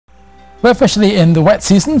We're officially in the wet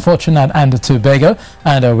season for Trinidad and Tobago,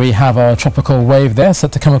 and we have a tropical wave there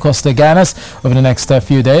set to come across the Guyanas over the next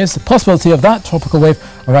few days. The possibility of that tropical wave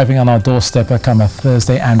arriving on our doorstep come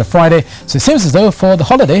Thursday and Friday. So it seems as though for the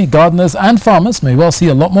holiday, gardeners and farmers may well see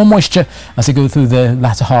a lot more moisture as we go through the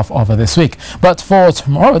latter half of this week. But for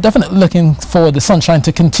tomorrow, definitely looking for the sunshine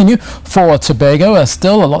to continue for Tobago.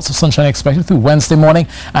 Still lots of sunshine expected through Wednesday morning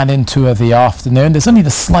and into the afternoon. There's only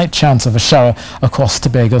the slight chance of a shower across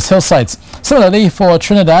Tobago's hillsides. Similarly, for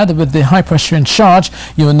Trinidad, with the high pressure in charge,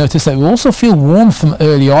 you will notice that we also feel warm from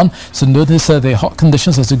early on. So notice the hot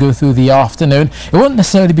conditions as we go through the afternoon. It won't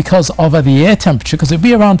necessarily because of the air temperature, because it'll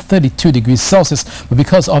be around 32 degrees Celsius, but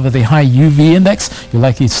because of the high UV index, you'll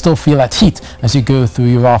likely still feel that heat as you go through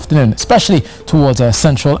your afternoon, especially towards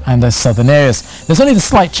central and southern areas. There's only the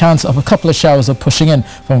slight chance of a couple of showers of pushing in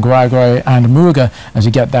from Gorai and Muruga as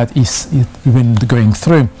you get that east wind going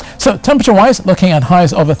through. So temperature-wise, looking at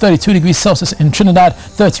highs of 32 degrees Celsius in Trinidad,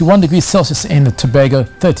 31 degrees Celsius in Tobago,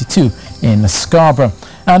 32 in Scarborough.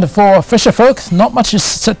 And for fisher folk, not much is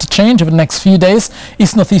set to change over the next few days.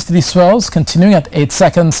 East-northeasterly swells continuing at 8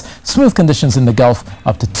 seconds. Smooth conditions in the Gulf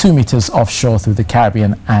up to 2 meters offshore through the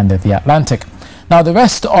Caribbean and the Atlantic. Now, the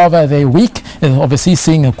rest of the week is obviously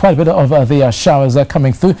seeing quite a bit of the showers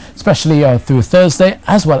coming through, especially through Thursday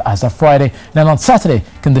as well as Friday. And then on Saturday,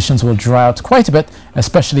 conditions will dry out quite a bit,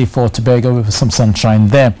 especially for Tobago with some sunshine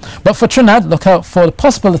there. But for Trinidad, look out for the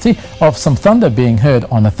possibility of some thunder being heard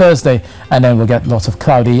on a Thursday, and then we'll get lots of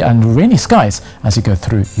cloudy and rainy skies as you go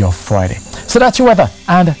through your Friday. So that's your weather,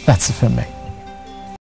 and that's it from me.